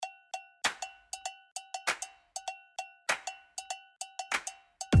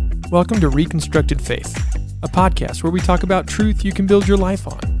Welcome to Reconstructed Faith, a podcast where we talk about truth you can build your life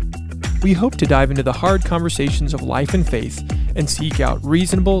on. We hope to dive into the hard conversations of life and faith and seek out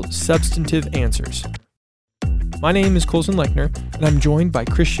reasonable, substantive answers. My name is Colson Lechner, and I'm joined by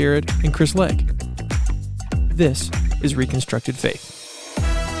Chris Sherrod and Chris Legg. This is Reconstructed Faith.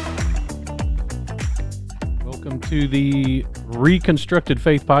 Welcome to the Reconstructed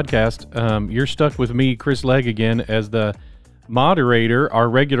Faith podcast. You're stuck with me, Chris Legg, again as the moderator. Our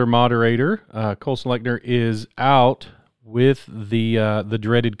regular moderator, Colson Lechner, is out with the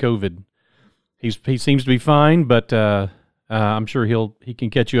dreaded COVID. He seems to be fine, but I'm sure he can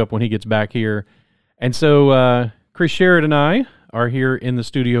catch you up when he gets back here. And so Chris Sherrod and I are here in the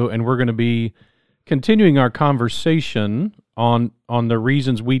studio, and we're going to be continuing our conversation on the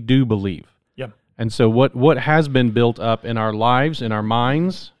reasons we do believe. Yep. And so what has been built up in our lives, in our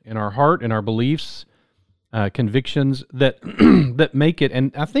minds, in our heart, in our beliefs, convictions that that make it.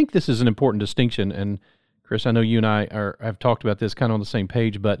 And I think this is an important distinction. And Chris, I know you and I have talked about this kind of on the same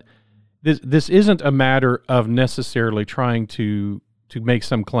page, but this isn't a matter of necessarily trying to make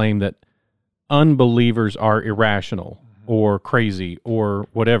some claim that unbelievers are irrational or crazy or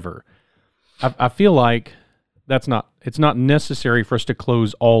whatever. I feel like it's not necessary for us to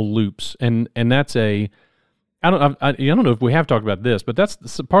close all loops, and that's I don't know if we have talked about this, but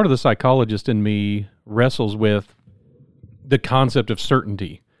that's part of the psychologist in me wrestles with the concept of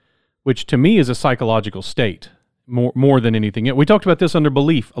certainty, which to me is a psychological state more than anything. We talked about this under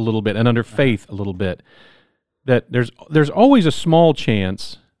belief a little bit and under faith a little bit, that there's always a small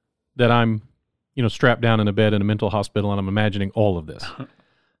chance that I'm strapped down in a bed in a mental hospital and I'm imagining all of this.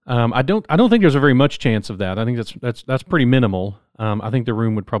 I don't think there's a very much chance of that. I think that's pretty minimal. I think the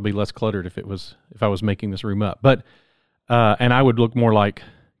room would probably be less cluttered if I was making this room up. But and I would look more like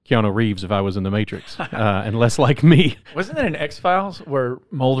Keanu Reeves if I was in the Matrix, and less like me. Wasn't that in X-Files where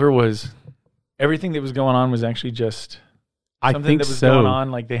Mulder was everything that was going on was actually just something that was going on?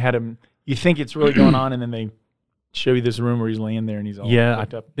 Like they had him. You think it's really going on, and then they show you this room where he's laying there and he's all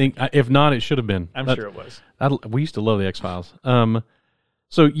hooked up. Think if not, it should have been. I'm sure it was. We used to love the X-Files.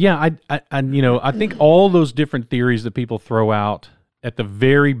 So yeah, I think all those different theories that people throw out at the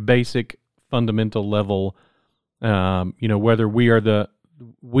very basic fundamental level, whether we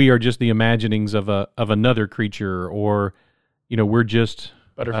are just the imaginings of another creature, or we're just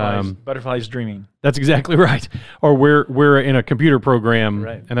butterflies dreaming. That's exactly right. Or we're in a computer program,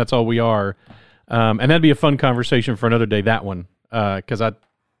 right, and that's all we are. And that'd be a fun conversation for another day. That one, because I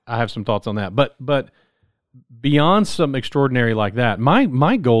have some thoughts on that, but. Beyond some extraordinary like that,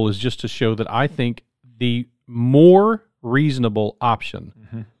 my goal is just to show that I think the more reasonable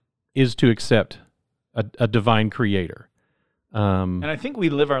option is to accept a divine creator. And I think we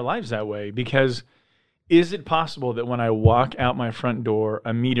live our lives that way, because is it possible that when I walk out my front door,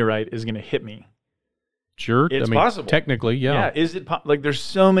 a meteorite is going to hit me? Sure. It's possible. Technically, yeah. Yeah. Is it like there's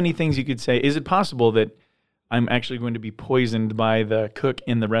so many things you could say. Is it possible that I'm actually going to be poisoned by the cook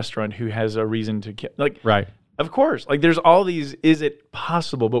in the restaurant who has a reason to kill? Right. Of course. Like there's all these, is it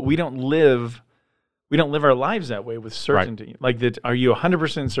possible? But we don't live our lives that way with certainty. Right. Like that, are you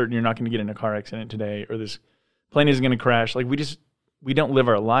 100% certain you're not going to get in a car accident today, or this plane is going to crash? Like we don't live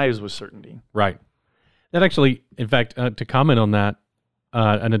our lives with certainty. Right. That actually, in fact, to comment on that,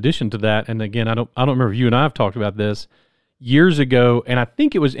 in addition to that, and again, I don't remember if you and I have talked about this years ago, and I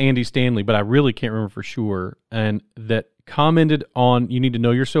think it was Andy Stanley, but I really can't remember for sure, and that commented on you need to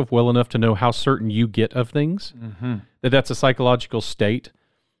know yourself well enough to know how certain you get of things, that's a psychological state,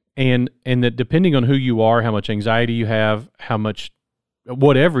 and that depending on who you are, how much anxiety you have, how much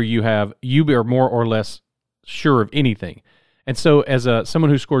whatever you have, you are more or less sure of anything. And so as someone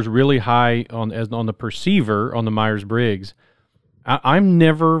who scores really high on the perceiver, on the Myers-Briggs, I'm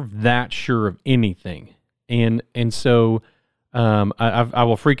never that sure of anything. And so I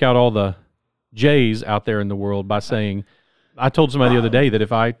will freak out all the J's out there in the world by saying, I told somebody the other day that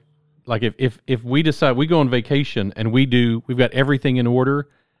if we decide we go on vacation and we've got everything in order,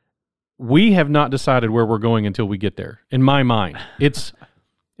 we have not decided where we're going until we get there. In my mind, it's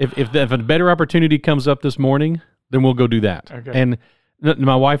if a better opportunity comes up this morning, then we'll go do that. Okay. And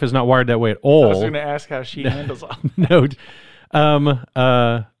my wife is not wired that way at all. I was going to ask how she handles all. No.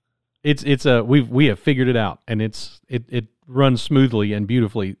 We have figured it out, and it runs smoothly and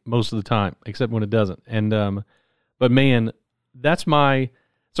beautifully most of the time, except when it doesn't. And but man, that's I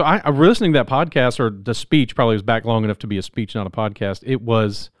was listening to that podcast, or the speech probably was back long enough to be a speech, not a podcast.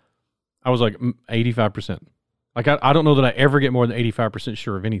 I was like 85%. Like I don't know that I ever get more than 85%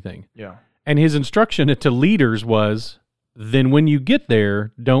 sure of anything. Yeah. And his instruction to leaders was, then when you get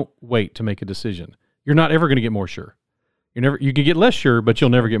there, don't wait to make a decision. You're not ever going to get more sure. You can get less sure, but you'll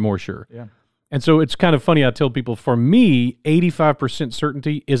never get more sure. Yeah. And so it's kind of funny. I tell people, for me, 85%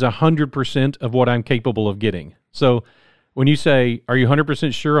 certainty is 100% of what I'm capable of getting. So when you say, are you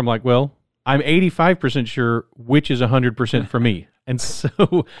 100% sure? I'm like, well, I'm 85% sure, which is 100% for me. And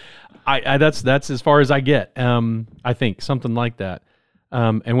so that's as far as I get, I think, something like that.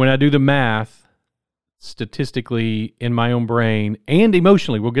 And when I do the math, statistically in my own brain and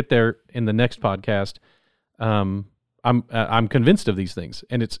emotionally, we'll get there in the next podcast, I'm convinced of these things.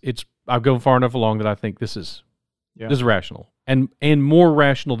 And I've gone far enough along that I think this is rational and more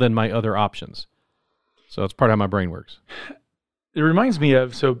rational than my other options. So it's part of how my brain works. It reminds me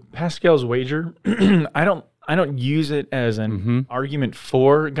of Pascal's wager. I don't use it as an argument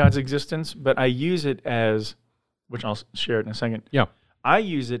for God's existence, but I use it as, which I'll share it in a second. Yeah. I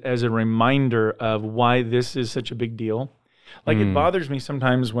use it as a reminder of why this is such a big deal. Like it bothers me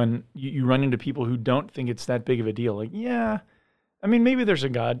sometimes when you run into people who don't think it's that big of a deal. Like, yeah, I mean, maybe there's a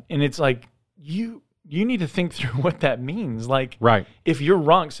God, and it's like you need to think through what that means. Like, right. If you're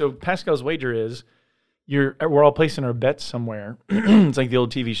wrong, so Pascal's wager is we're all placing our bets somewhere. It's like the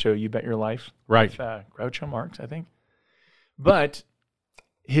old TV show, You Bet Your Life, right? With, Groucho Marx, I think. But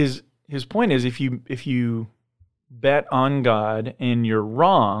his point is, if you bet on God and you're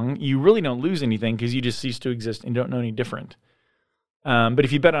wrong, you really don't lose anything because you just cease to exist and don't know any different. But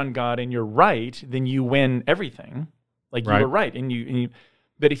if you bet on God and you're right, then you win everything. Like you were right, and you.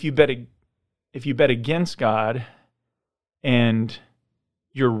 But if you bet against God, and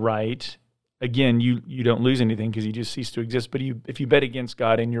you're right, again, you don't lose anything because you just cease to exist. But if you bet against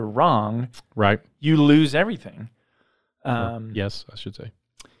God and you're wrong, right, you lose everything. Yes, I should say.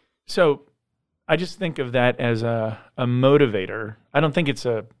 So I just think of that as a motivator. I don't think it's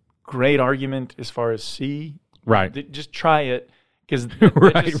a great argument as far as C. Right. Just try it, because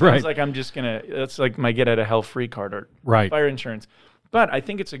it sounds like I'm just going to, that's like my get out of hell free card or fire insurance. But I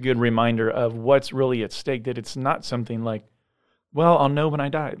think it's a good reminder of what's really at stake, that it's not something like, well, I'll know when I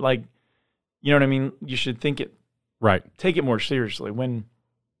die. Like, you know what I mean? You should think it, take it more seriously. When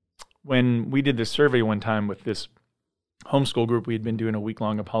we did this survey one time with this homeschool group, we had been doing a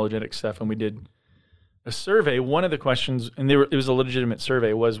week-long apologetic stuff, and we did a survey. One of the questions, and it was a legitimate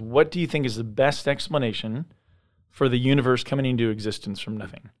survey, was, what do you think is the best explanation for the universe coming into existence from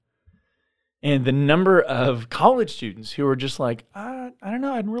nothing? And the number of college students who were just like, I don't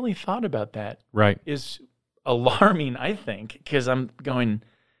know, I hadn't really thought about that, is alarming, I think, because I'm going,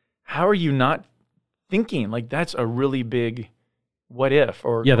 how are you not thinking? Like, that's a really big what if,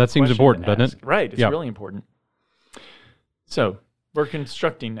 or that seems important, doesn't it? Right, it's really important. So we're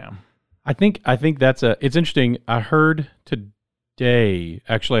constructing now. I think that's it's interesting. I heard today,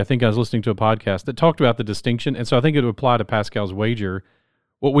 actually, I think I was listening to a podcast that talked about the distinction, and so I think it would apply to Pascal's wager.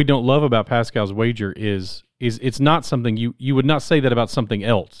 What we don't love about Pascal's wager is it's not something you would not say that about something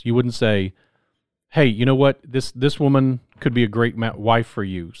else. You wouldn't say, hey, you know what, this woman could be a great wife for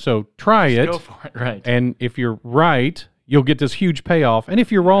you, so try it. Go for it, right? And if you're right, you'll get this huge payoff. And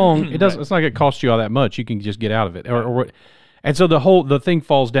if you're wrong, it doesn't. It's not going to cost you all that much. You can just get out of it, or and so the thing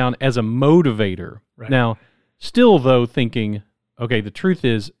falls down as a motivator. Right. Now, still though, thinking, okay, the truth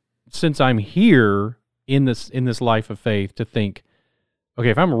is, since I'm here in this life of faith, to think, okay,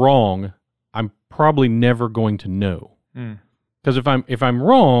 if I'm wrong, I'm probably never going to know. Because if I'm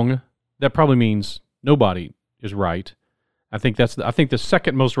wrong, that probably means nobody is right. I think the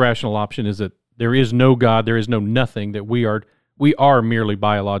second most rational option is that there is no God, there is no nothing, that we are merely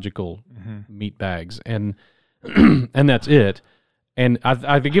biological meat bags, and and that's it. And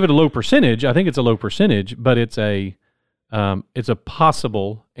I give it a low percentage. I think it's a low percentage, but it's a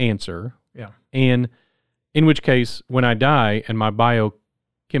possible answer. Yeah. And in which case, when I die and my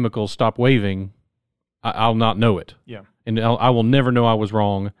biochemicals stop waving, I'll not know it. Yeah. And I will never know I was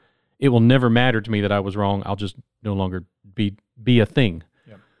wrong. It will never matter to me that I was wrong. I'll just no longer be a thing.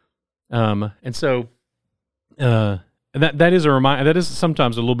 Yeah. And so that is a reminder. That is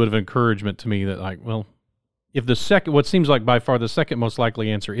sometimes a little bit of encouragement to me, that like, well, if what seems like by far the second most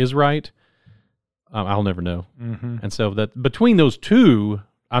likely answer is right, I'll never know. And so that between those two,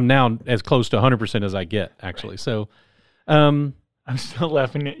 I'm now as close to 100% as I get, actually. Right. So, I'm still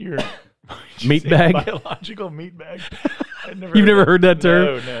laughing at your meat bag, biological meat bag. You've never heard that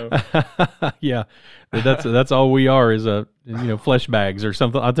term? No. Yeah, that's all we are, is flesh bags or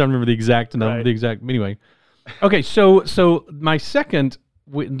something. I don't remember the exact number. Anyway. Okay, so my second,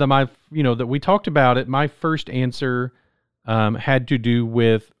 that we talked about it. My first answer had to do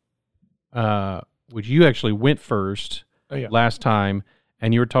with which you actually went first last time,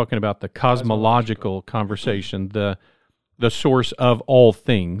 and you were talking about the cosmological conversation, the source of all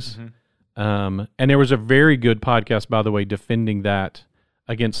things. And there was a very good podcast, by the way, defending that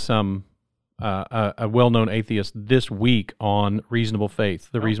against some a well-known atheist this week on Reasonable Faith,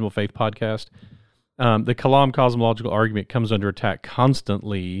 the Reasonable Faith podcast. The Kalam cosmological argument comes under attack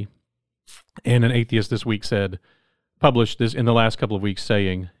constantly, and an atheist this week published this in the last couple of weeks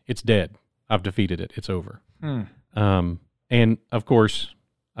saying, it's dead. I've defeated it. It's over. And of course,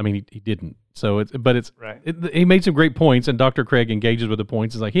 I mean, he didn't. So he made some great points, and Dr. Craig engages with the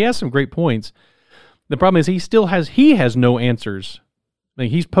points. It's like, he has some great points. The problem is he has no answers. I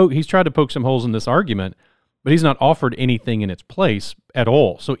mean, he's tried to poke some holes in this argument, but he's not offered anything in its place at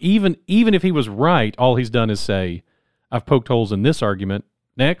all. So even if he was right, all he's done is say, I've poked holes in this argument.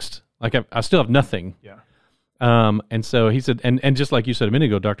 Next, like I still have nothing. Yeah. And so he said, and just like you said a minute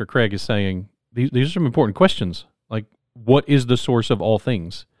ago, Dr. Craig is saying, these are some important questions. Like, what is the source of all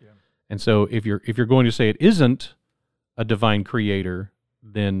things? Yeah. And so if you're going to say it isn't a divine creator,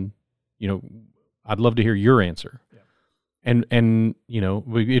 then, I'd love to hear your answer. Yeah. And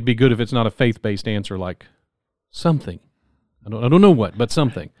it'd be good if it's not a faith-based answer like something. I don't know what, but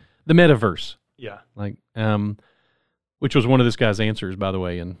something. The metaverse. Yeah. Like, which was one of this guy's answers, by the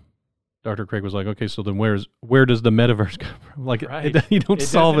way, and Dr. Craig was like, okay, so then where does the metaverse come from? Like, right. you don't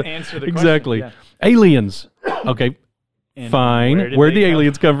solve it. Answer the exactly. Question. Yeah. Aliens. Okay, and fine. Where did the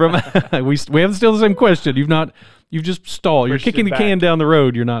aliens come from? we have still the same question. You've just stalled. You're kicking the can down the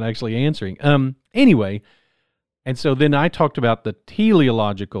road. You're not actually answering. Anyway, and so then I talked about the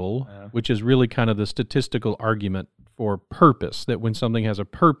teleological, which is really kind of the statistical argument for purpose, that when something has a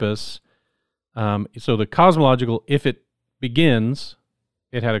purpose, so the cosmological, if it begins,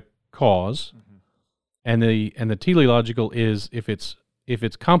 it had a cause, and the teleological is if it's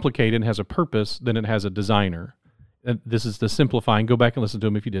complicated and has a purpose, then it has a designer. And this is the simplifying. Go back and listen to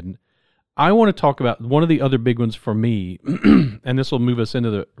them if you didn't. I want to talk about one of the other big ones for me, and this will move us into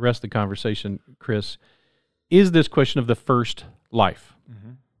the rest of the conversation, Chris, is this question of the first life.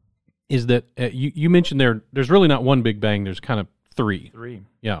 Is that you mentioned there's really not one Big Bang, there's kind of three.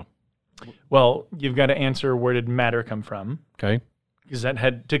 Yeah. Well, you've got to answer, where did matter come from? Okay. Because that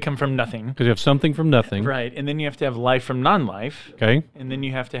had to come from nothing. Because you have something from nothing. Right. And then you have to have life from non-life. Okay. And then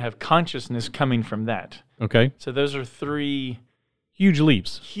you have to have consciousness coming from that. Okay. So those are three huge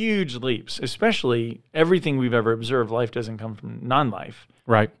leaps. Huge leaps. Especially everything we've ever observed, life doesn't come from non-life.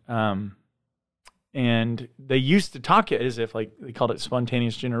 Right. And they used to talk it as if, like, they called it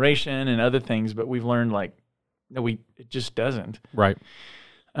spontaneous generation and other things, but we've learned, like, no, it just doesn't. Right.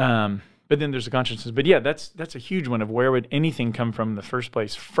 But then there's the consciousness. But yeah, that's a huge one of where would anything come from in the first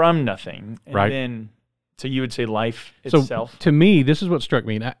place? From nothing. And right. Then, so you would say life itself? So to me, this is what struck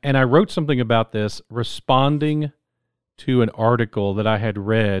me. And I wrote something about this responding to an article that I had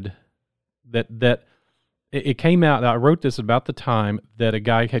read that it came out. I wrote this about the time that a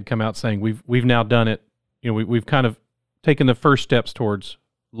guy had come out saying, we've now done it. We've kind of taken the first steps towards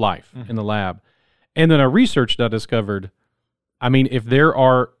life in the lab. And then I researched, I discovered, I mean, if there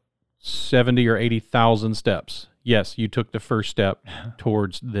are 70 or 80,000 steps, yes, you took the first step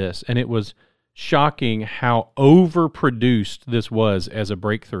towards this. And it was shocking how overproduced this was as a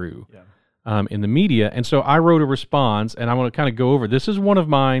breakthrough in the media. And so I wrote a response, and I want to kind of go over. This is one of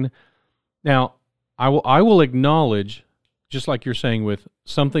mine. Now, I will acknowledge, just like you're saying, with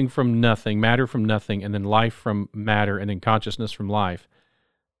something from nothing, matter from nothing, and then life from matter, and then consciousness from life.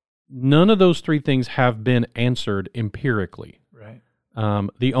 None of those three things have been answered empirically. Right.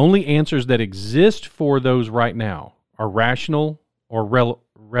 The only answers that exist for those right now are rational or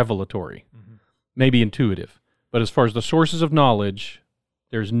revelatory, maybe intuitive. But as far as the sources of knowledge,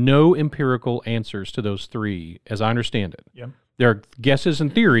 there's no empirical answers to those three, as I understand it. Yeah. There are guesses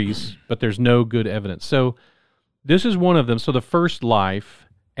and theories, but there's no good evidence. So this is one of them. So the first life,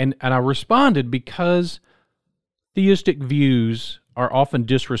 and I responded because theistic views are often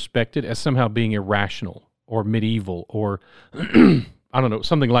disrespected as somehow being irrational or medieval or, I don't know,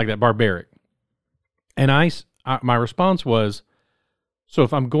 something like that, barbaric. And my response was, so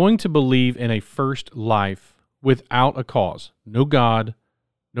if I'm going to believe in a first life without a cause, no God,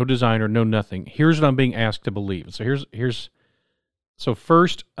 no designer, no nothing, here's what I'm being asked to believe. So so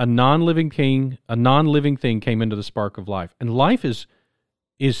first, a non-living thing came into the spark of life. And life is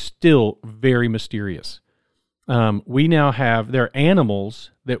still very mysterious. We now there are animals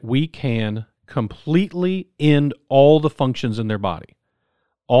that we can completely end all the functions in their body,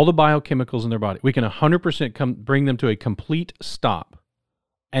 all the biochemicals in their body. We can 100% bring them to a complete stop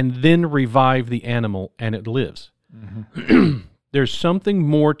and then revive the animal, and it lives. There's something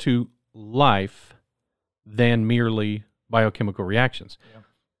more to life than merely biochemical reactions.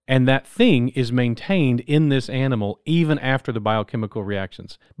 And that thing is maintained in this animal even after the biochemical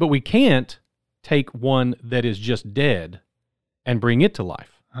reactions. But we can't take one that is just dead and bring it to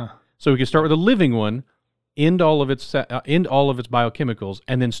life. Huh. So we can start with a living one, end all of its biochemicals,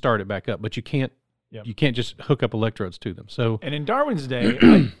 and then start it back up. But you can't just hook up electrodes to them. So, and in Darwin's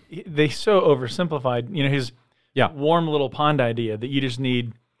day, they so oversimplified, his warm little pond idea that you just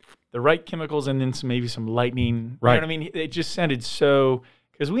need the right chemicals and then maybe some lightning. Right. You know what I mean? It just sounded so,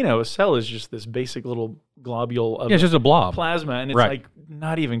 because we know a cell is just this basic little globule of it's just a blob. Plasma, and it's like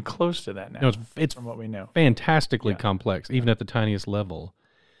not even close to that now. No, it's from what we know. Fantastically complex, even at the tiniest level.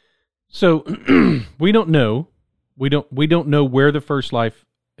 So we don't know. We don't know where the first life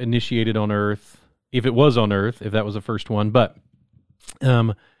initiated on Earth, if it was on Earth, if that was the first one. But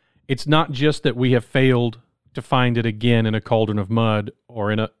it's not just that we have failed to find it again in a cauldron of mud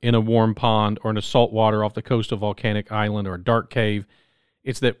or in a warm pond or in a salt water off the coast of a volcanic island or a dark cave.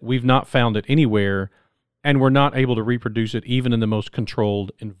 It's that we've not found it anywhere, and we're not able to reproduce it even in the most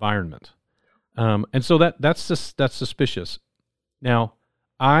controlled environment. And so that's suspicious. Now,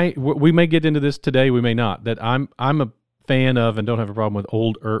 we may get into this today, we may not. That I'm a fan of and don't have a problem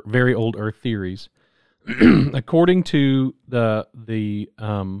with very old Earth theories. According to the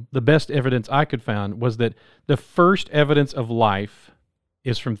best evidence I could find was that the first evidence of life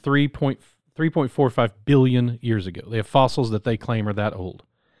is from 3.45 billion years ago. They have fossils that they claim are that old.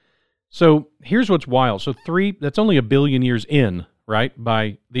 So here's what's wild. So that's only a billion years in, right?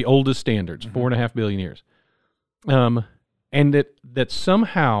 By the oldest standards, 4.5 billion years. And that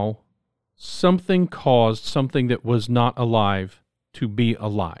somehow something caused something that was not alive to be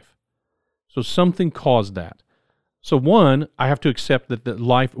alive. So something caused that. So one, I have to accept that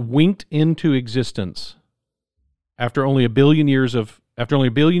life winked into existence after only a billion years of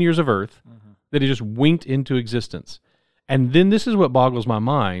Earth, that it just winked into existence. And then this is what boggles my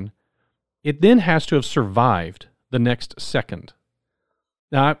mind. It then has to have survived the next second.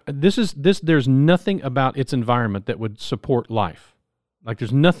 Now, there's nothing about its environment that would support life. Like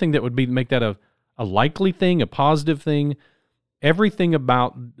there's nothing that would make that a likely thing, a positive thing. Everything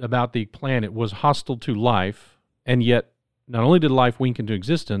about the planet was hostile to life, and yet not only did life wink into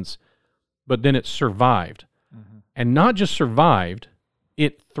existence, but then it survived. And not just survived,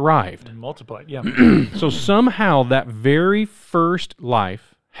 it thrived. And multiplied, yeah. So somehow that very first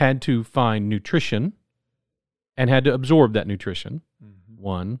life had to find nutrition and had to absorb that nutrition,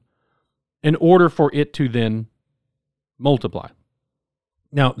 one, in order for it to then multiply.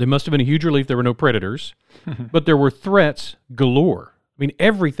 Now, there must have been a huge relief there were no predators, but there were threats galore. I mean,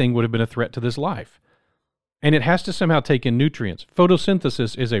 everything would have been a threat to this life. And it has to somehow take in nutrients.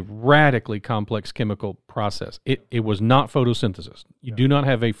 Photosynthesis is a radically complex chemical process. It was not photosynthesis. You do not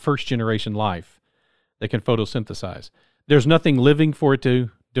have a first-generation life that can photosynthesize. There's nothing living for it to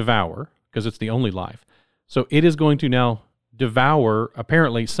devour, because it's the only life. So it is going to now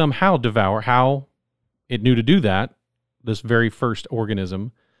apparently somehow devour. How it knew to do that, this very first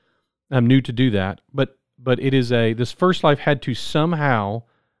organism knew to do that. But it is this first life had to somehow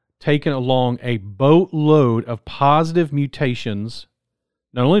taken along a boatload of positive mutations,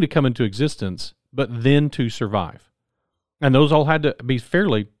 not only to come into existence, but then to survive. And those all had to be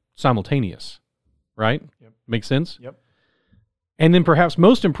fairly simultaneous, right? Yep. Make sense? Yep. And then perhaps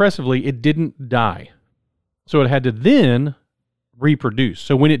most impressively, it didn't die. So it had to then reproduce.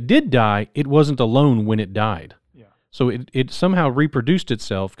 So when it did die, it wasn't alone when it died. Yeah. So it somehow reproduced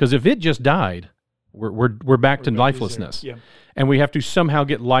itself, because if it just died, we're back to lifelessness. Yeah. And we have to somehow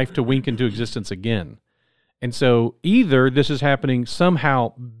get life to wink into existence again. And so either this is happening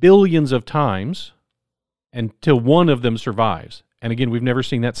somehow billions of times until one of them survives. And again, we've never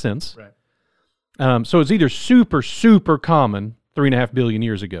seen that since. Right. So it's either super, super common 3.5 billion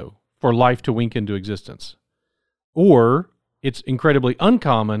years ago for life to wink into existence, or it's incredibly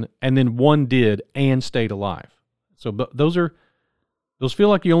uncommon and then one did and stayed alive. So those feel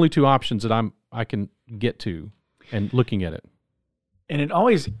like the only two options that I can get to and looking at it. And it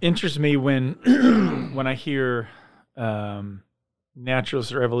always interests me when I hear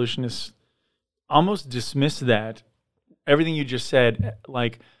naturalists or evolutionists almost dismiss everything you just said,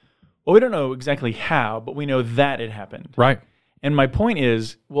 like, well, we don't know exactly how, but we know that it happened. Right. And my point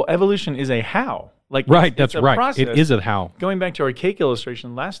is, well, evolution is a how. Like, right, it's that's right. Process. It is a how. Going back to our cake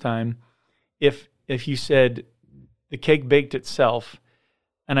illustration last time, if you said the cake baked itself,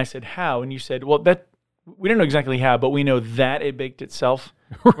 and I said how, and you said, well, we don't know exactly how, but we know that it baked itself.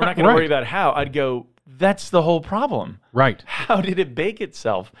 We're not going to worry about how. I'd go, that's the whole problem. Right. How did it bake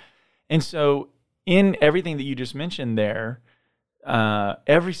itself? And so in everything that you just mentioned there,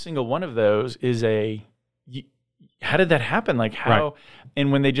 every single one of those is how did that happen? Like how, Right.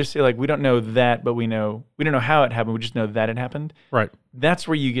 and when they just say like, we don't know that, but we don't know how it happened. We just know that it happened. Right. That's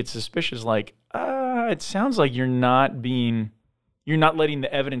where you get suspicious. Like, it sounds like you're not letting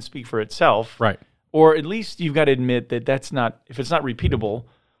the evidence speak for itself. Right. Or at least you've got to admit that that's not, if it's not repeatable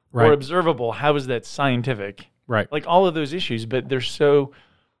Right. or observable, how is that scientific? Right. Like all of those issues, but they're so,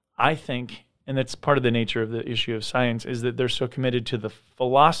 I think, and that's part of the nature of the issue of science, is that they're so committed to the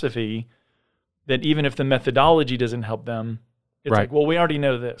philosophy that even if the methodology doesn't help them, it's Right. like, well, we already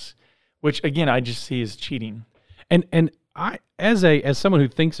know this, which again, I just see as cheating. And I, as someone who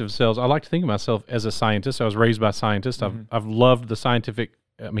thinks of themselves, I like to think of myself as a scientist. I was raised by scientists. I've loved the scientific.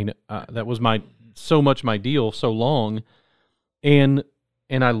 I mean, that was so much my deal so long, and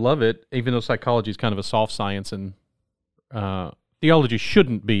I love it. Even though psychology is kind of a soft science, and theology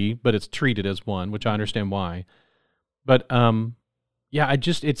shouldn't be, but it's treated as one, which I understand why. But yeah,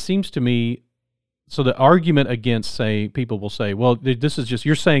 it seems to me. So the argument against, say, people will say, well, this is just,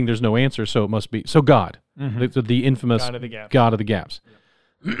 you're saying there's no answer, so it must be, so God, the infamous God of the gaps.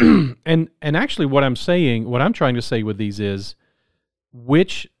 Yeah. and actually what I'm trying to say with these is,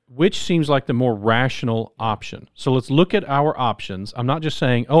 which seems like the more rational option. So let's look at our options. I'm not just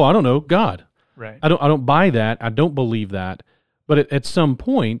saying, oh, I don't know, God. Right. I don't buy that. I don't believe that. But at some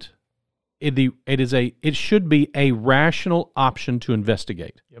point, it should be a rational option to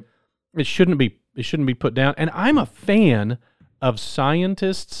investigate. Yep. It shouldn't be put down. And I'm a fan of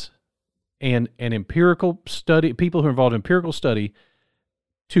scientists and empirical study, people who are involved in empirical study,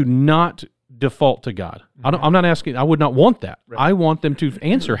 to not default to God. I'm not asking, I would not want that. Right. I want them to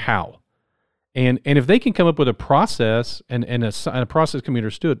answer how. And if they can come up with a process and a process can be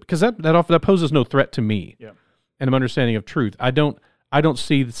understood, because that poses no threat to me. Yeah. And an understanding of truth. I don't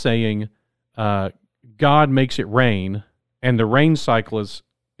see the saying, God makes it rain and the rain cycle is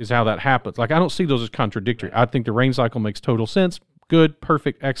how that happens. Like, I don't see those as contradictory. I think the rain cycle makes total sense. Good,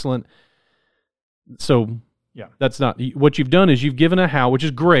 perfect, excellent. So, yeah, that's not what you've done. Is you've given a how, which is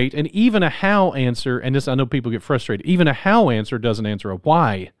great, and even a how answer. And this, I know people get frustrated. Even a how answer doesn't answer a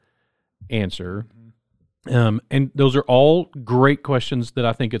why answer. And those are all great questions that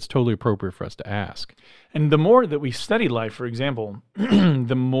I think it's totally appropriate for us to ask. And the more that we study life, for example,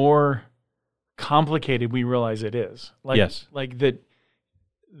 the more complicated we realize it is. Like, yes. Like that.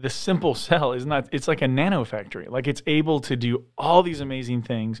 The simple cell is not, it's like a nanofactory. Like, it's able to do all these amazing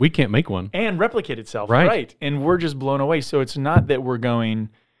things. We can't make one. And replicate itself. Right. And we're just blown away. So it's not that we're going,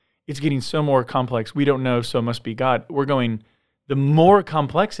 it's getting so more complex. We don't know, so it must be God. We're going, the more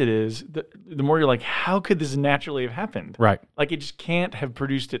complex it is, the more you're like, how could this naturally have happened? Right. Like, it just can't have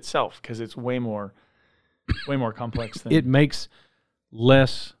produced itself because it's way more complex than it makes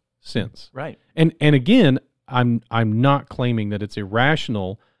less sense. Right. And again, I'm not claiming that it's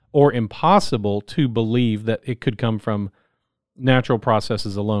irrational or impossible to believe that it could come from natural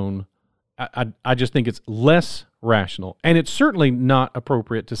processes alone. I just think it's less rational. And it's certainly not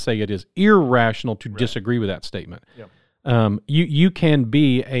appropriate to say it is irrational to disagree with that statement. Yep. You can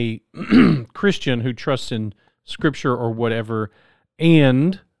be a Christian who trusts in Scripture or whatever,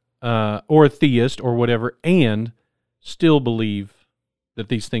 and or a theist or whatever, and still believe that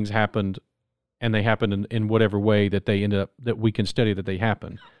these things happened, and they happened in whatever way that they ended up, that we can study that they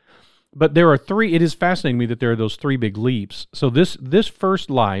happen. But there are three. It is fascinating to me that there are those three big leaps. So this first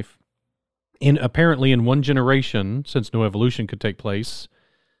life, apparently in one generation, since no evolution could take place,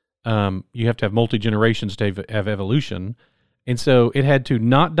 you have to have multi-generations to have evolution. And so it had to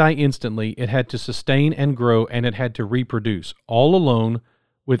not die instantly, it had to sustain and grow, and it had to reproduce, all alone,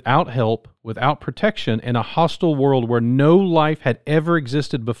 without help, without protection, in a hostile world where no life had ever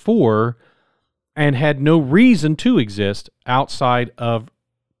existed before and had no reason to exist outside of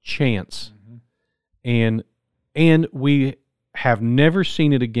chance. And we have never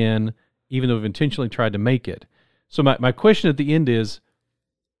seen it again, even though we've intentionally tried to make it. So my question at the end is,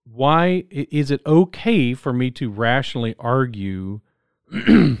 why is it okay for me to rationally argue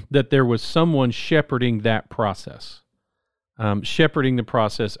that there was someone shepherding that process? Shepherding the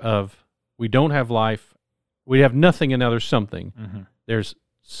process of, we don't have life, we have nothing, and now there's something. There's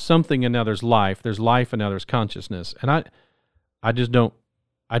something, and now there's life and now there's consciousness. And I just don't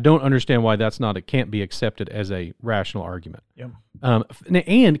understand why it can't be accepted as a rational argument. Yep.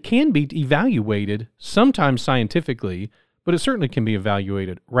 And can be evaluated sometimes scientifically, but it certainly can be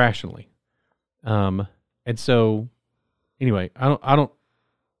evaluated rationally. And so, anyway, that's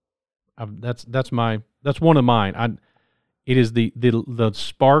one of mine. It is the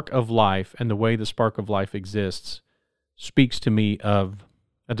spark of life, and the way the spark of life exists speaks to me of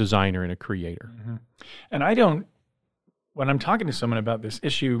a designer and a creator. And when I'm talking to someone about this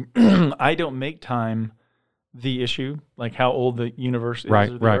issue, I don't make time the issue, like how old the universe is, Right,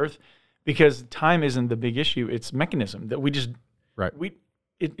 or the right. Earth, because time isn't the big issue. It's mechanism that we just Right.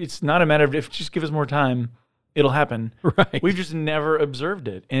 It's not a matter of if just give us more time, it'll happen. Right. We've just never observed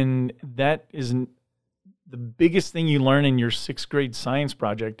it, and that isn't the biggest thing you learn in your 6th grade science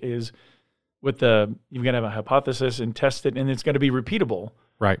project is you've got to have a hypothesis and test it, and it's got to be repeatable.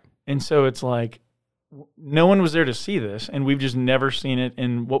 Right. And so it's like no one was there to see this, and we've just never seen it.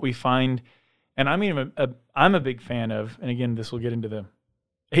 And what we find, and I mean, I'm a big fan of, and again, this will get into the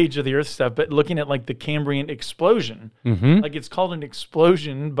age of the Earth stuff, but looking at like the Cambrian explosion, like it's called an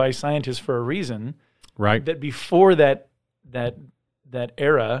explosion by scientists for a reason. Right. That before that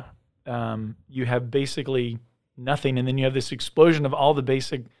era, you have basically nothing, and then you have this explosion of all the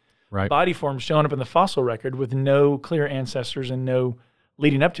basic Right. body forms showing up in the fossil record with no clear ancestors and no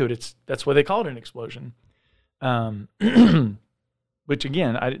leading up to it. That's why they call it an explosion. Which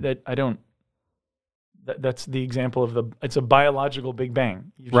again, I don't. That's the example of it's a biological Big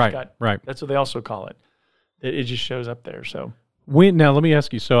Bang. You've just Right. Right. That's what they also call it. It just shows up there. So Now let me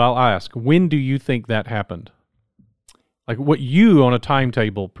ask you. So I'll ask. When do you think that happened? Like what you on a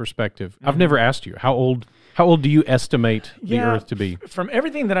timetable perspective? I've never asked you. How old do you estimate the Earth to be? From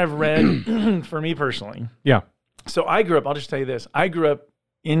everything that I've read, for me personally. Yeah. So I grew up. I'll just tell you this. I grew up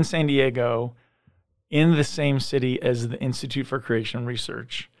in San Diego, in the same city as the Institute for Creation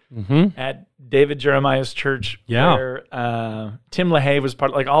Research. At David Jeremiah's church, where Tim LaHaye was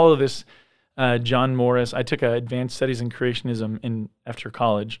part of, like all of this, John Morris. I took advanced studies in creationism after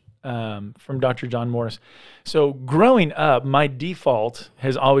college from Dr. John Morris. So growing up, my default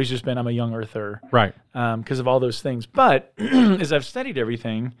has always just been I'm a young earther. Right. Because of all those things. But as I've studied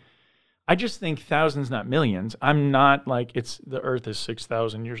everything, I just think thousands, not millions. I'm not like the Earth is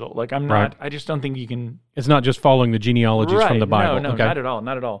 6,000 years old. Like I'm not. Right. I just don't think you can. It's not just following the genealogies from the Bible. No, okay. not at all.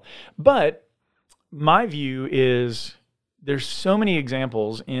 Not at all. But my view is there's so many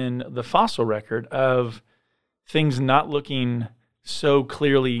examples in the fossil record of things not looking so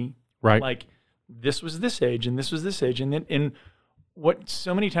clearly. Right. Like this was this age and this was this age, and then what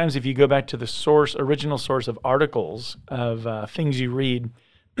so many times if you go back to the original source of articles of things you read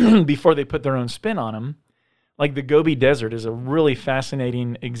before they put their own spin on them, like the Gobi Desert is a really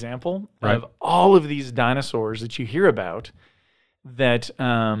fascinating example of all of these dinosaurs that you hear about that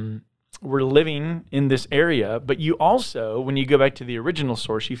were living in this area. But you also, when you go back to the original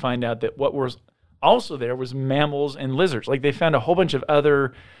source, you find out that what was also there was mammals and lizards. Like they found a whole bunch of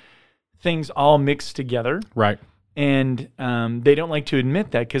other things all mixed together. Right. And they don't like to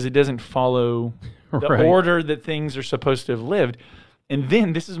admit that because it doesn't follow the order that things are supposed to have lived. And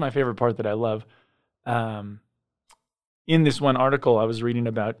then this is my favorite part that I love. In this one article I was reading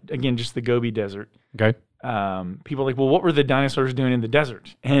about, again, just the Gobi Desert. Okay. People are like, well, what were the dinosaurs doing in the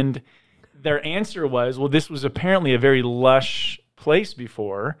desert? And their answer was, well, this was apparently a very lush place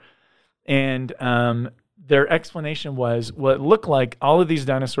before. And their explanation was, well, it looked like all of these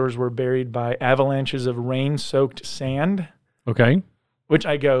dinosaurs were buried by avalanches of rain-soaked sand. Okay. Which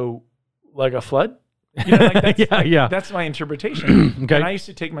I go, like a flood? You know, like that's, that's my interpretation. Okay. And I used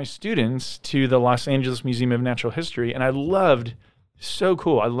to take my students to the Los Angeles Museum of Natural History, and I loved, so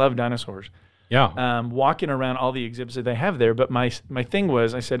cool, I love dinosaurs. Yeah. Walking around all the exhibits that they have there. But my thing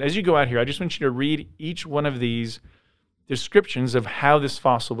was, I said, as you go out here, I just want you to read each one of these descriptions of how this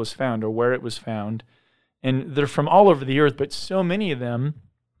fossil was found or where it was found. And they're from all over the earth, but so many of them,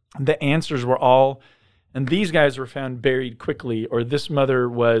 the answers were all, and these guys were found buried quickly, or this mother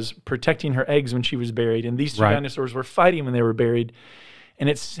was protecting her eggs when she was buried, and these two dinosaurs were fighting when they were buried. And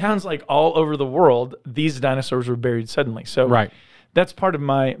it sounds like all over the world, these dinosaurs were buried suddenly. So that's part of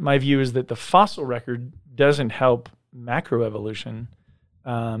my view, is that the fossil record doesn't help macroevolution.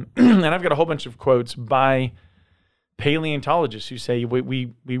 And I've got a whole bunch of quotes by paleontologists who say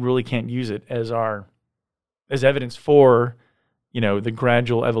we really can't use it as evidence for, the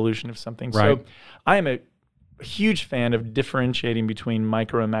gradual evolution of something. So I am a huge fan of differentiating between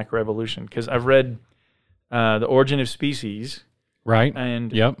micro and macroevolution, because I've read The Origin of Species. Right.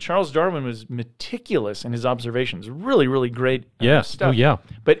 And Charles Darwin was meticulous in his observations. Really, really great stuff. Oh, yeah.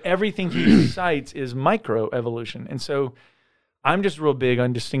 But everything he cites is microevolution. And so I'm just real big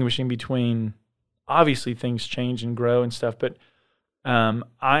on distinguishing between, obviously things change and grow and stuff, but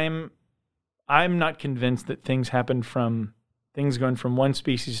I'm not convinced that things happen from things going from one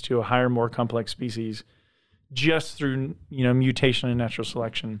species to a higher, more complex species just through, mutation and natural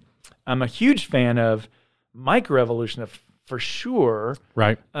selection. I'm a huge fan of microevolution, for sure,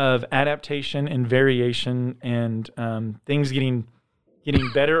 of adaptation and variation and things getting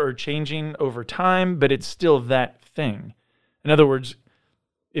better or changing over time, but it's still that thing. In other words,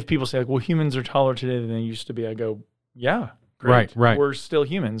 if people say like, well, humans are taller today than they used to be, I go, yeah, great. Right. We're still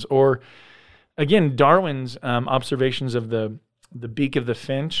humans. Or again, Darwin's observations of the beak of the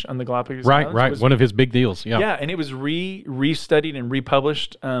finch on the Galapagos Islands. Right. One of his big deals. Yeah. Yeah, and it was restudied and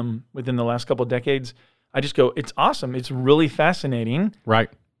republished within the last couple of decades. I just go, it's awesome. It's really fascinating. Right.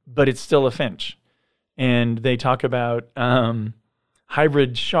 But it's still a finch. And they talk about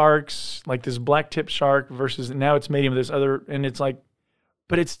hybrid sharks, like this black-tip shark versus now it's mating with this other, and it's like,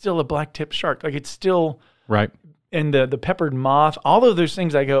 but it's still a black-tip shark. Like it's still right. And the peppered moth, all of those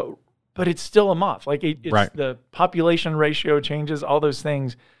things I go, but it's still a moth. Like it's right. The population ratio changes, all those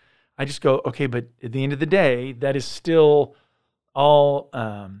things. I just go, okay, but at the end of the day, that is still all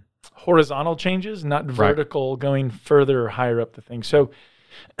horizontal changes, not vertical, going further or higher up the thing. So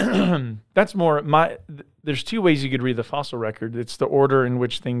that's more there's two ways you could read the fossil record. It's the order in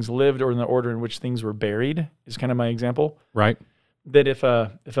which things lived or in the order in which things were buried is kind of my example. Right. That if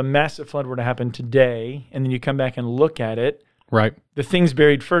a massive flood were to happen today and then you come back and look at it, right, the things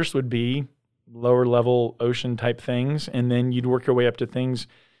buried first would be lower level ocean type things, and then you'd work your way up to things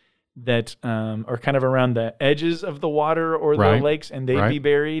that are kind of around the edges of the water or the lakes, and they'd be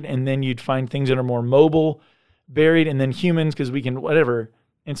buried, and then you'd find things that are more mobile buried, and then humans, because we can whatever.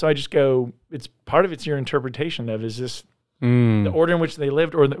 And so I just go, it's part of it's your interpretation of, is this the order in which they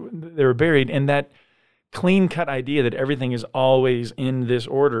lived or they were buried, and that clean-cut idea that everything is always in this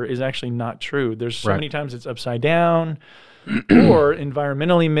order is actually not true. There's so many times it's upside down or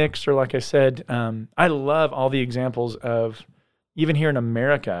environmentally mixed, or like I said, I love all the examples of, even here in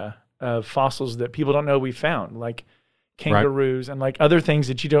America, of fossils that people don't know we found, like kangaroos and like other things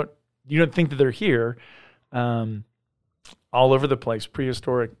that you don't think that they're here, all over the place,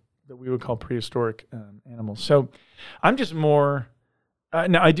 prehistoric, that we would call prehistoric animals. So I'm just more,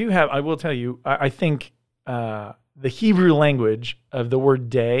 now I will tell you, I think the Hebrew language of the word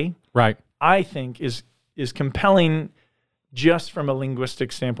day, I think is compelling just from a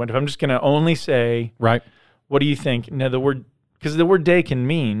linguistic standpoint. If I'm just going to only say, what do you think? Now because the word day can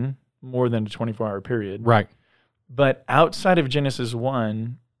mean more than a 24-hour period. Right. But outside of Genesis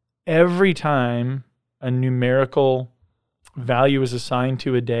 1, every time a numerical value is assigned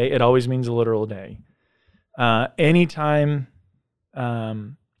to a day, it always means a literal day. Anytime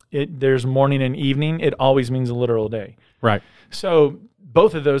there's morning and evening, it always means a literal day. Right. So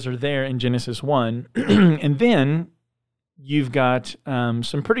both of those are there in Genesis 1. And then you've got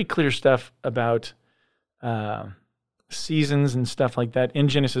some pretty clear stuff about seasons and stuff like that in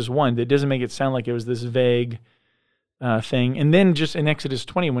Genesis 1 that doesn't make it sound like it was this vague thing. And then just in Exodus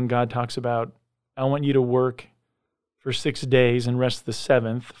 20, when God talks about, I want you to work for 6 days and rest the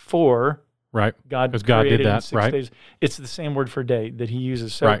seventh for... Right. God did that, in 6 days. It's the same word for day that he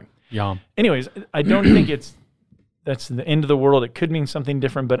uses. So, Yom. Anyways, I don't think that's the end of the world. It could mean something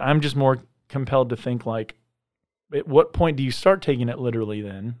different, but I'm just more compelled to think like, at what point do you start taking it literally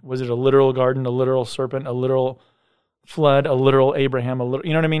then? Was it a literal garden, a literal serpent, a literal flood, a literal Abraham, a little,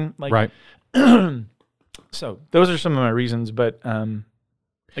 you know what I mean? Like, so those are some of my reasons, but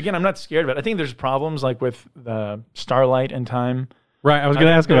again, I'm not scared of it. I think there's problems like with the starlight and time. Right, I was going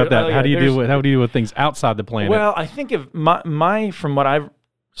to ask about that. How do you deal with things outside the planet? Well, I think of my from what I've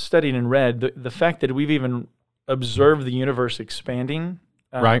studied and read, the fact that we've even observed the universe expanding.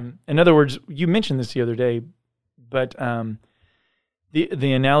 In other words, you mentioned this the other day, but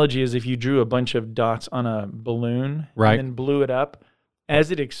the analogy is if you drew a bunch of dots on a balloon and then blew it up, as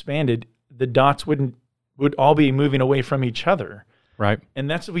it expanded, the dots would all be moving away from each other. Right. And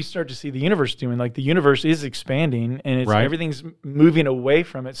that's what we start to see the universe doing. Like the universe is expanding and everything's moving away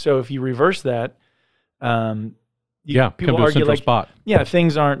from it. So if you reverse that, people come to a central spot. Yeah,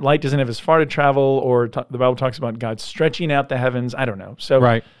 things aren't, light doesn't have as far to travel, or the Bible talks about God stretching out the heavens. I don't know. So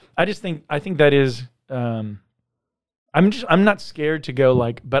I think that is, I'm not scared to go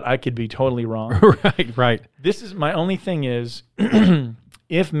like, but I could be totally wrong. Right. This is my only thing is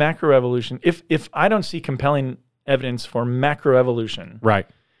if macroevolution, if I don't see compelling evidence for macroevolution.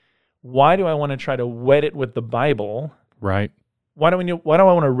 Why do I want to try to wed it with the Bible? Why do I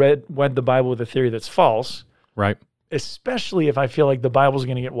want to wed the Bible with a theory that's false? Especially if I feel like the Bible's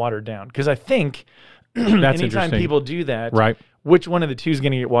going to get watered down. Because I think anytime people do that, which one of the two is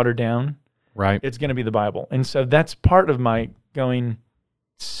going to get watered down? It's going to be the Bible. And so that's part of my going,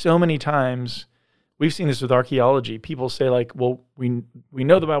 so many times, we've seen this with archaeology. People say like, well, we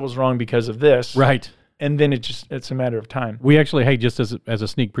know the Bible's wrong because of this. And then it's a matter of time. We actually, just as a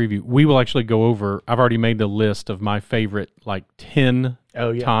sneak preview, we will actually go over, I've already made the list of my favorite, like 10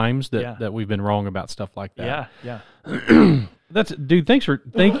 times that we've been wrong about stuff like that. That's, dude, thank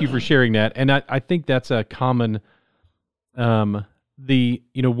you for sharing that. And I think that's a common,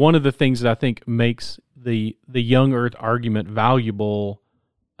 one of the things that I think makes the young earth argument valuable,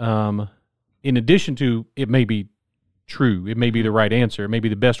 in addition to it may be true, it may be the right answer, it may be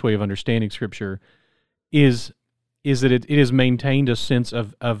the best way of understanding Scripture, is that it has maintained a sense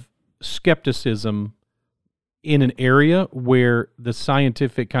of skepticism in an area where the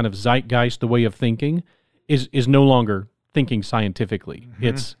scientific kind of zeitgeist, the way of thinking, is no longer thinking scientifically. Mm-hmm.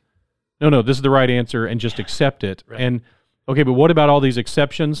 It's, no, this is the right answer, and just accept it. Right. And, okay, but what about all these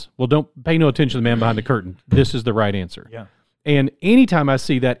exceptions? Well, don't pay no attention to the man behind the curtain. This is the right answer. Yeah. And anytime I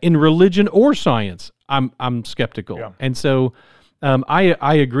see that in religion or science, I'm skeptical. Yeah. And so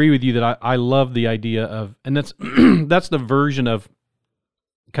I agree with you that I love the idea of, and that's that's the version of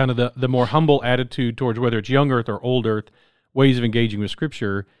kind of the more humble attitude towards whether it's young earth or old earth, ways of engaging with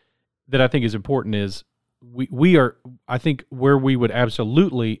Scripture that I think is important is we are, I think where we would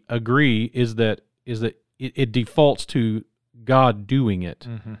absolutely agree is that it defaults to God doing it.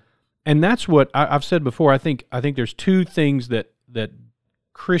 Mm-hmm. And that's what I've said before. I think there's two things that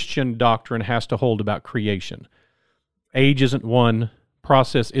Christian doctrine has to hold about creation. Age isn't one,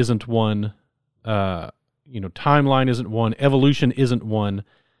 process isn't one, timeline isn't one, evolution isn't one,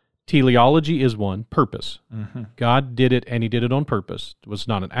 teleology is one, purpose. Mm-hmm. God did it, and He did it on purpose. It was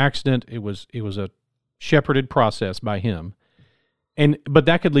not an accident. It was a shepherded process by Him. But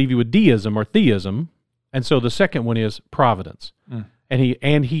that could leave you with deism or theism. And so the second one is providence. Mm.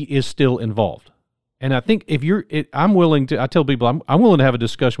 And he is still involved. And I think I'm willing to, I tell people, I'm willing to have a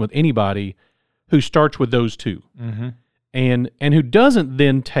discussion with anybody who starts with those two. Mm-hmm. And who doesn't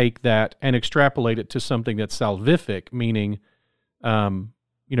then take that and extrapolate it to something that's salvific, meaning,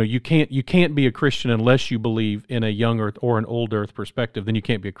 you can't be a Christian unless you believe in a young earth or an old earth perspective, then you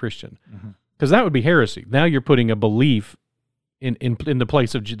can't be a Christian. Because that would be heresy. Now you're putting a belief in the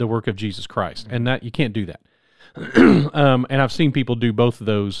place of the work of Jesus Christ, and that you can't do that. And I've seen people do both of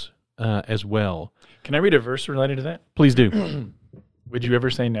those as well. Can I read a verse related to that? Please do. Would you ever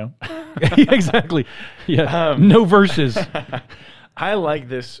say no? Exactly. Yeah. No verses. I like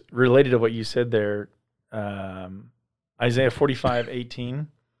this related to what you said there. Isaiah 45:18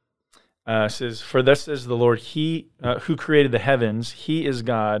 says, "For thus says the Lord, He who created the heavens, He is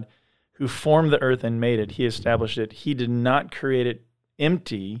God, who formed the earth and made it. He established it. He did not create it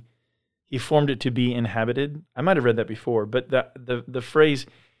empty. He formed it to be inhabited." I might have read that before, but the phrase,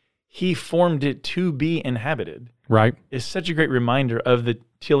 He formed it to be inhabited, right, is such a great reminder of the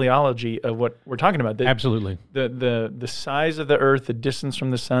teleology of what we're talking about. Absolutely. The size of the earth, the distance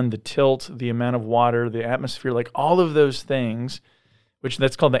from the sun, the tilt, the amount of water, the atmosphere, like all of those things, which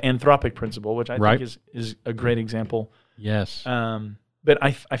that's called the anthropic principle, which I think is a great example. Yes. But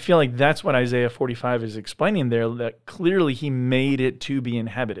I feel like that's what Isaiah 45 is explaining there, that clearly He made it to be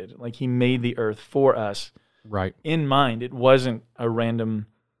inhabited. Like He made the earth for us in mind. It wasn't a random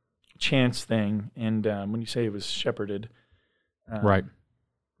chance thing. And when you say it was shepherded. Right.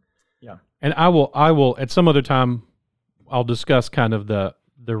 Yeah. And I will at some other time, I'll discuss kind of the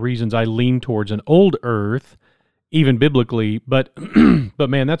reasons I lean towards an old earth, even biblically. But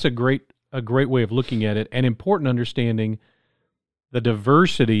man, that's a great way of looking at it, and important understanding the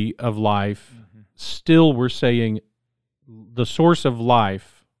diversity of life. Mm-hmm. Still, we're saying the source of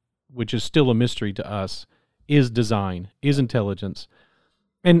life, which is still a mystery to us, is design, is intelligence.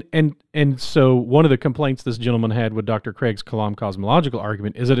 And so one of the complaints this gentleman had with Dr. Craig's Kalam cosmological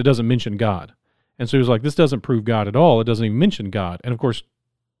argument is that it doesn't mention God. And so he was like, this doesn't prove God at all. It doesn't even mention God. And of course,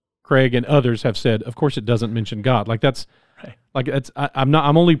 Craig and others have said, of course it doesn't mention God. Like that's right. Like it's I'm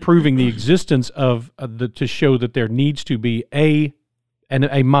only proving the existence of to show that there needs to be a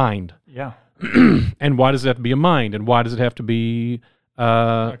mind. Yeah. And why does it have to be a mind? And why does it have to be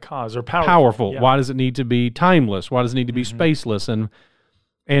a cause or powerful? Yeah. Why does it need to be timeless? Why does it need to be spaceless?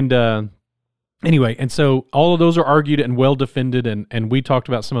 And anyway, and so all of those are argued and well defended, and we talked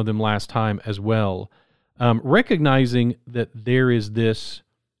about some of them last time as well. Recognizing that there is this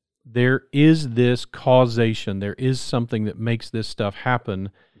causation, there is something that makes this stuff happen,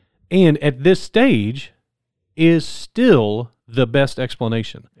 and at this stage is still the best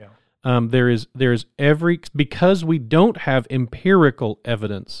explanation. Yeah. There is because we don't have empirical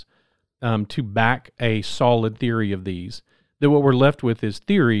evidence to back a solid theory of these, that what we're left with is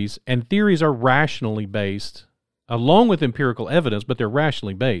theories, and theories are rationally based, along with empirical evidence, but they're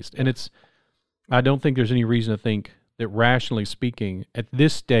rationally based. And I don't think there's any reason to think that, rationally speaking, at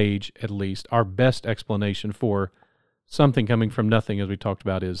this stage at least, our best explanation for something coming from nothing, as we talked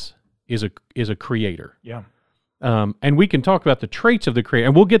about, is a creator. Yeah. And we can talk about the traits of the creator,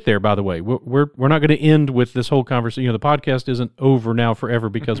 and we'll get there. By the way, we're not going to end with this whole conversation. The podcast isn't over now forever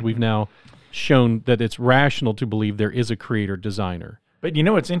because we've now shown that it's rational to believe there is a creator designer. But you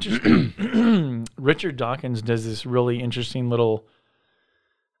know what's interesting? Richard Dawkins does this really interesting little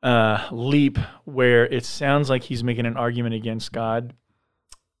leap where it sounds like he's making an argument against God.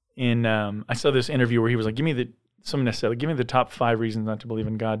 I saw this interview where he was like, someone said, give me the top 5 reasons not to believe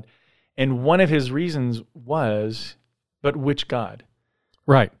in God. And one of his reasons was, but which God?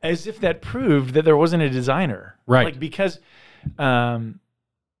 Right. As if that proved that there wasn't a designer. Right. Like, because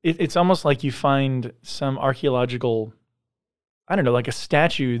it's almost like you find some archaeological, I don't know, like a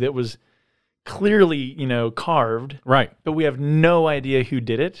statue that was clearly, carved. Right. But we have no idea who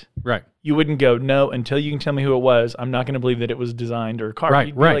did it. Right. You wouldn't go, no, until you can tell me who it was, I'm not going to believe that it was designed or carved. Right,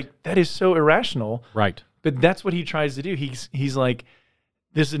 You'd be right. like, that is so irrational. Right. But that's what he tries to do. He's like,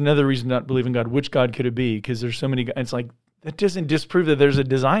 this is another reason not to believe in God. Which God could it be? Because there's so many. It's like, that doesn't disprove that there's a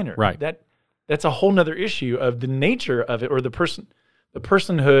designer. Right. That's a whole nother issue of the nature of it, or the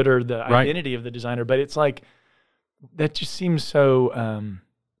personhood, or the identity of the designer. But it's like, that just seems so,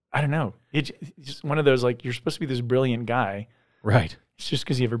 I don't know. It's just one of those, like, you're supposed to be this brilliant guy. Right. It's just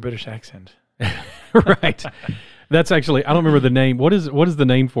because you have a British accent. Right. That's actually, I don't remember the name. What is the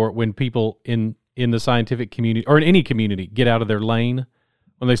name for it when people in the scientific community or in any community get out of their lane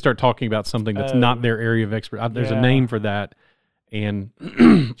when they start talking about something that's not their area of expertise? There's a name for that. And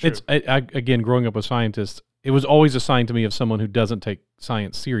it's, again, growing up with scientists, it was always a sign to me of someone who doesn't take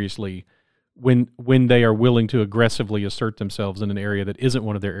science seriously when they are willing to aggressively assert themselves in an area that isn't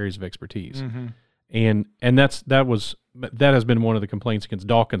one of their areas of expertise. Mm-hmm. And that has been one of the complaints against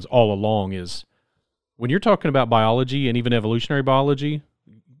Dawkins all along is when you're talking about biology and even evolutionary biology,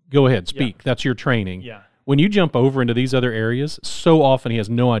 go ahead, speak. Yeah. That's your training. Yeah. When you jump over into these other areas, so often he has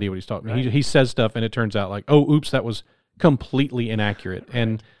no idea what he's talking about. He says stuff and it turns out like, oh, oops, that was completely inaccurate. Right.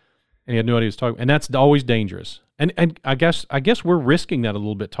 And he had no idea what he was talking about. And that's always dangerous. And I guess we're risking that a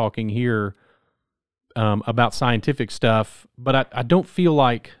little bit talking here about scientific stuff, but I don't feel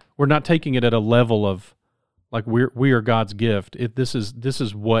like we're not taking it at a level of like we are God's gift. This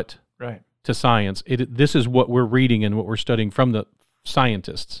is what to science. This is what we're reading and what we're studying from the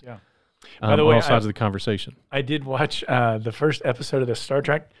scientists. Yeah. By the way, on all sides of the conversation. I did watch the first episode of the Star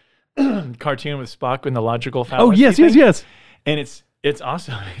Trek cartoon with Spock in the logical fallacy. Oh yes. And it's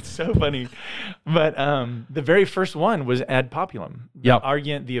awesome. It's so funny. But the very first one was ad populum.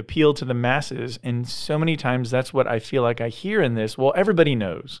 The appeal to the masses. And so many times that's what I feel like I hear in this. Well, everybody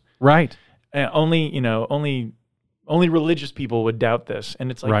knows. Right. Only religious people would doubt this. And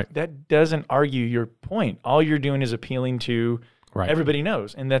it's like, that doesn't argue your point. All you're doing is appealing to everybody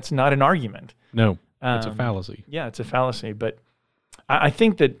knows. And that's not an argument. No, it's a fallacy. Yeah, it's a fallacy. But I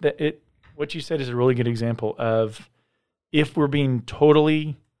think that what you said is a really good example of, if we're being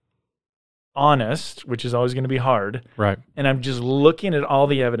totally honest, which is always going to be hard, right? And I'm just looking at all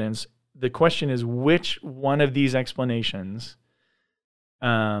the evidence, the question is, which one of these explanations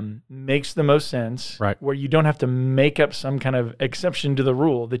makes the most sense, right? Where you don't have to make up some kind of exception to the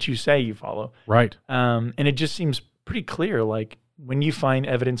rule that you say you follow, right? And it just seems pretty clear, like when you find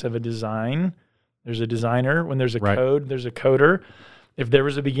evidence of a design, there's a designer. When there's a code, there's a coder. If there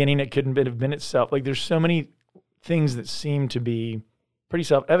was a beginning, it couldn't have been itself. Like there's so many things that seem to be pretty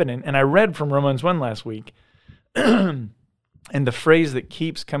self-evident. And I read from Romans 1 last week, and the phrase that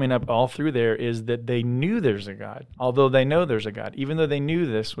keeps coming up all through there is that they knew there's a God, although they know there's a God, even though they knew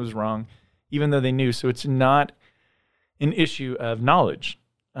this was wrong, even though they knew. So it's not an issue of knowledge.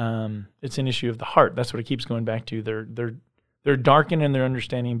 It's an issue of the heart. That's what it keeps going back to. They're darkened in their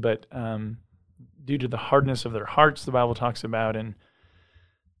understanding, but due to the hardness of their hearts, the Bible talks about. And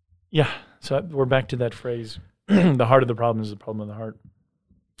yeah, so we're back to that phrase. The heart of the problem is the problem of the heart.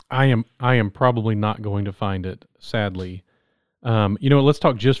 I am probably not going to find it, sadly. Let's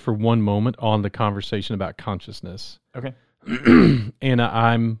talk just for one moment on the conversation about consciousness. Okay. And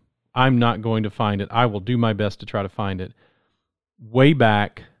I'm not going to find it. I will do my best to try to find it. Way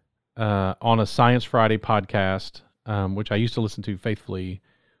back on a Science Friday podcast, which I used to listen to faithfully,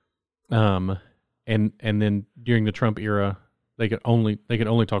 and then during the Trump era, they could only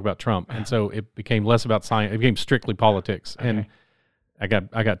talk about Trump, and so it became less about science. It became strictly politics, and I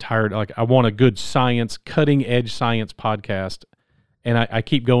got tired. Like I want a good science, cutting edge science podcast, and I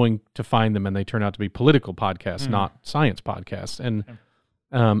keep going to find them, and they turn out to be political podcasts, not science podcasts, and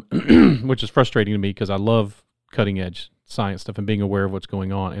which is frustrating to me because I love cutting edge science stuff and being aware of what's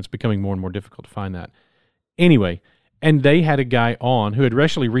going on. It's becoming more and more difficult to find that. Anyway, and they had a guy on who had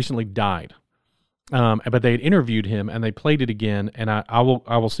actually recently died. But they had interviewed him and they played it again, and I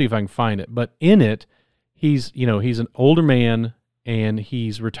will see if I can find it. But in it, he's an older man and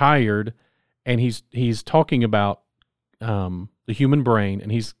he's retired, and he's talking about the human brain,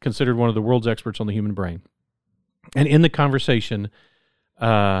 and he's considered one of the world's experts on the human brain. And in the conversation,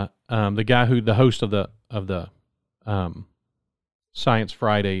 the guy the host of the Science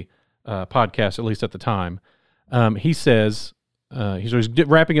Friday podcast, at least at the time, he says, he's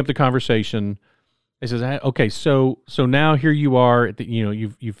wrapping up the conversation. He says, "Okay, so now here you are.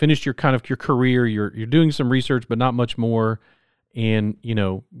 You've finished your career. You're doing some research, but not much more. And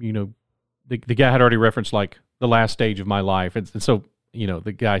the guy had already referenced like the last stage of my life, and so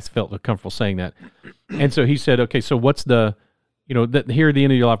the guy felt comfortable saying that. And so he said, okay, so what's here at the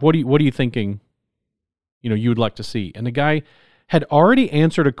end of your life? What are you thinking? You would like to see?" And the guy had already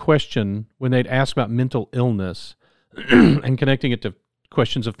answered a question when they'd asked about mental illness and connecting it to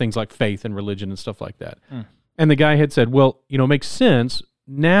questions of things like faith and religion and stuff like that. And the guy had said, well, it makes sense.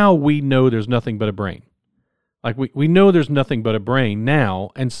 Now we know there's nothing but a brain. Like we know there's nothing but a brain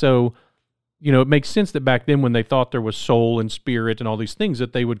now. And so, it makes sense that back then when they thought there was soul and spirit and all these things,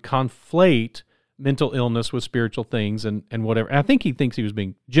 that they would conflate mental illness with spiritual things and whatever. And I think he thinks he was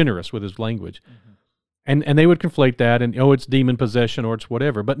being generous with his language. And they would conflate that and, it's demon possession or it's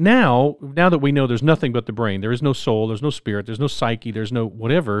whatever. But now that we know there's nothing but the brain, there is no soul, there's no spirit, there's no psyche, there's no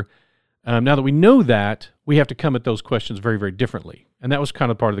whatever. Now that we know that, we have to come at those questions very, very differently. And that was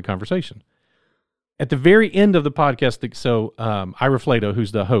kind of part of the conversation. At the very end of the podcast, Ira Flato,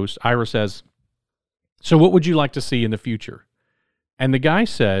 who's the host, Ira says, "So what would you like to see in the future?" And the guy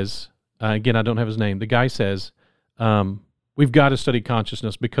says, again, I don't have his name. The guy says, "We've got to study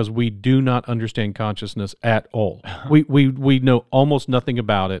consciousness because we do not understand consciousness at all. We know almost nothing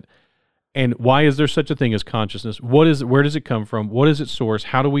about it. And why is there such a thing as consciousness? What is it? Where does it come from? What is its source?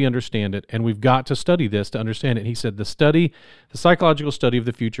 How do we understand it? And we've got to study this to understand it." And he said, the psychological study of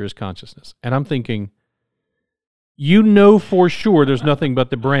the future is consciousness. And I'm thinking, for sure there's nothing but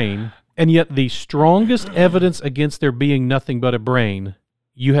the brain, and yet the strongest evidence against there being nothing but a brain,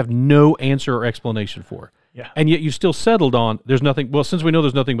 you have no answer or explanation for. Yeah. And yet you still settled on there's nothing. Well, since we know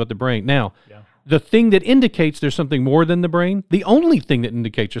there's nothing but the brain. Now, the thing that indicates there's something more than the brain, the only thing that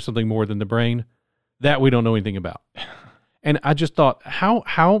indicates there's something more than the brain, that we don't know anything about. And I just thought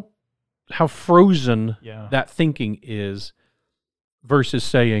how frozen that thinking is versus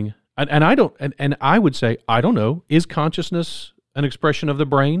saying, and I would say, I don't know, is consciousness an expression of the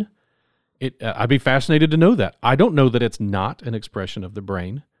brain? I'd be fascinated to know that. I don't know that it's not an expression of the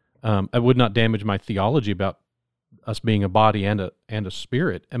brain. It would not damage my theology about us being a body and a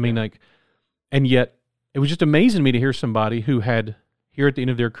spirit. I mean, and yet it was just amazing to me to hear somebody who had, here at the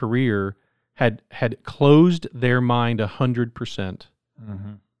end of their career, had closed their mind 100%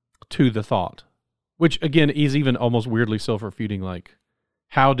 to the thought, which again is even almost weirdly self-refuting. Like,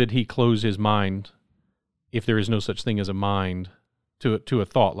 how did he close his mind if there is no such thing as a mind to a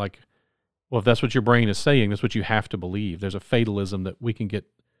thought? Like, well, if that's what your brain is saying, that's what you have to believe. There's a fatalism that we can get.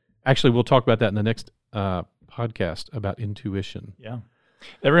 Actually, we'll talk about that in the next podcast about intuition. Yeah.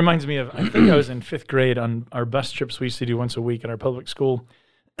 That reminds me of, I think I was in 5th grade on our bus trips we used to do once a week at our public school.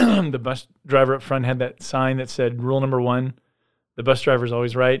 The bus driver up front had that sign that said, rule number 1, the bus driver's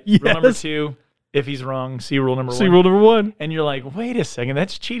always right. Yes. Rule number 2, if he's wrong, see rule number 1. See rule number 1. And you're like, wait a second,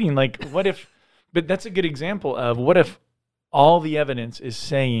 that's cheating. Like, what if, but that's a good example of what if all the evidence is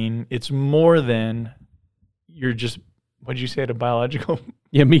saying it's more than you're just, what did you say, at a biological?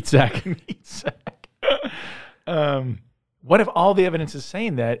 Yeah, meat sack. Meat sack. What if all the evidence is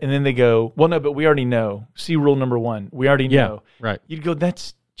saying that, and then they go, well, no, but we already know. See rule number 1. We already know. Right. You'd go,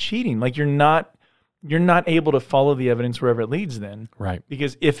 that's cheating. Like, you're not able to follow the evidence wherever it leads then. Right.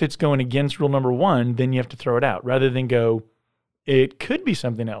 Because if it's going against rule number 1, then you have to throw it out rather than go, it could be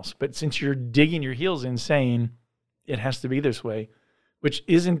something else. But since you're digging your heels in saying it has to be this way, which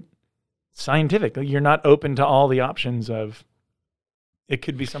isn't scientific. You're not open to all the options of it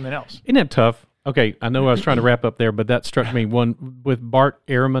could be something else. Isn't that tough? Okay, I know I was trying to wrap up there, but that struck me. One with Bart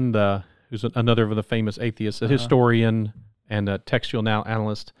Ehrman, who's another of the famous atheists, a historian and a textual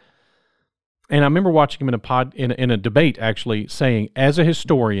analyst. And I remember watching him in a debate, actually saying, as a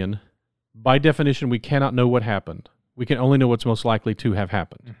historian, by definition, we cannot know what happened. We can only know what's most likely to have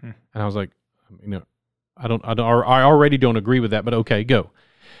happened. And I was like, I already don't agree with that, but okay, go.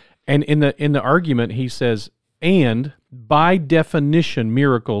 And in the argument, he says, and by definition,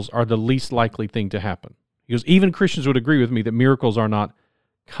 miracles are the least likely thing to happen. He goes, even Christians would agree with me that miracles are not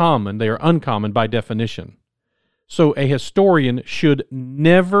common. They are uncommon by definition. So a historian should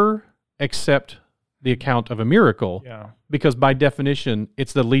never accept the account of a miracle because by definition,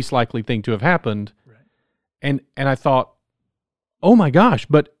 it's the least likely thing to have happened. Right. And I thought, oh my gosh,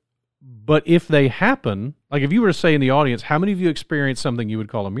 but But if they happen, like if you were to say in the audience, how many of you experienced something you would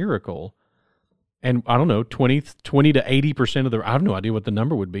call a miracle? And I don't know, 20 to 80% of I have no idea what the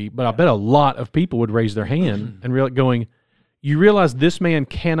number would be, but I bet a lot of people would raise their hand and going, you realize this man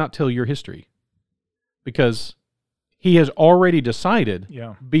cannot tell your history because he has already decided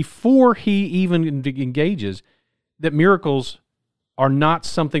before he even engages that miracles are not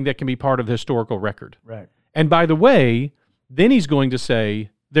something that can be part of the historical record. Right. And by the way, then he's going to say,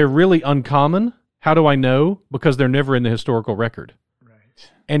 they're really uncommon. How do I know? Because they're never in the historical record.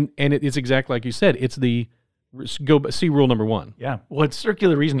 Right. And it's exactly like you said. It's see rule number 1. Yeah. Well, it's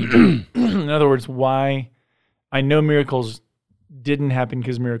circular reasoning. In other words, why I know miracles didn't happen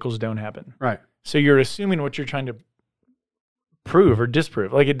because miracles don't happen. Right. So you're assuming what you're trying to prove or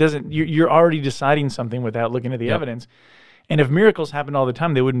disprove. Like it doesn't, you're already deciding something without looking at the evidence. And if miracles happened all the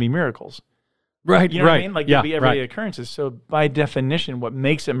time, they wouldn't be miracles. Right, you know what I mean? Like it'd be everyday occurrences. So by definition, what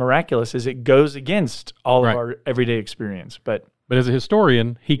makes it miraculous is it goes against all of our everyday experience. But as a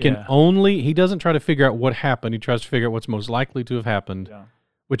historian, he can he doesn't try to figure out what happened. He tries to figure out what's most likely to have happened,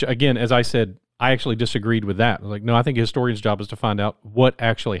 which again, as I said, I actually disagreed with that. Like, no, I think a historian's job is to find out what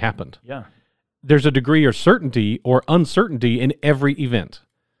actually happened. Yeah. There's a degree of certainty or uncertainty in every event.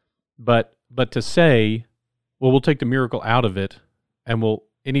 But to say, well, we'll take the miracle out of it and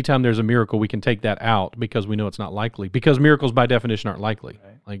anytime there's a miracle, we can take that out because we know it's not likely. Because miracles, by definition, aren't likely.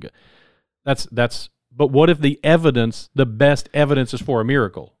 Right. Like that's. But what if the best evidence is for a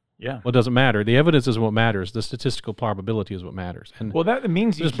miracle? Yeah. Well, it doesn't matter. The evidence is what matters. The statistical probability is what matters. And that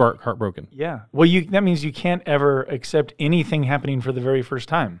means just heartbroken. Yeah. Well, that means you can't ever accept anything happening for the very first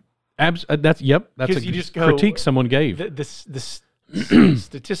time. That's a you just critique someone gave.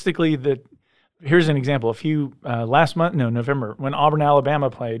 Statistically, here's an example. November, when Auburn, Alabama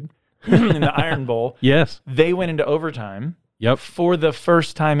played in the Iron Bowl, they went into overtime for the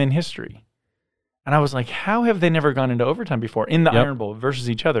first time in history. And I was like, how have they never gone into overtime before in the Iron Bowl versus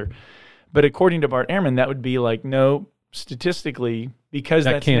each other? But according to Bart Ehrman, that would be like, no, statistically, because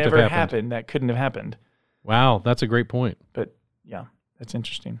that's never happened, that couldn't have happened. Wow, that's a great point. But yeah, that's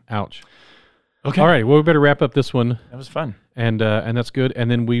interesting. Ouch. Okay. All right, well, we better wrap up this one. That was fun. And that's good.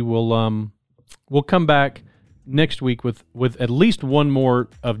 And then we will we'll come back next week with at least one more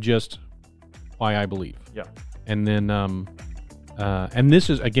of just why I believe. Yeah. And then and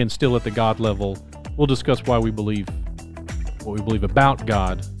this is again still at the God level. We'll discuss why we believe what we believe about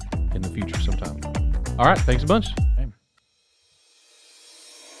God in the future sometime. All right, thanks a bunch. Okay.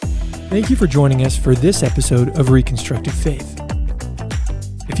 Thank you for joining us for this episode of Reconstructed Faith.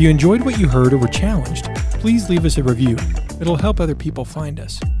 If you enjoyed what you heard or were challenged, please leave us a review. It'll help other people find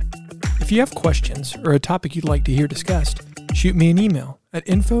us. If you have questions or a topic you'd like to hear discussed, shoot me an email at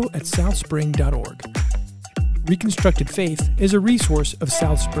info@southspring.org. Reconstructed Faith is a resource of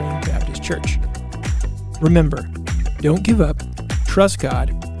South Spring Baptist Church. Remember, don't give up, trust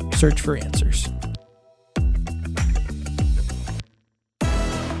God, search for answers.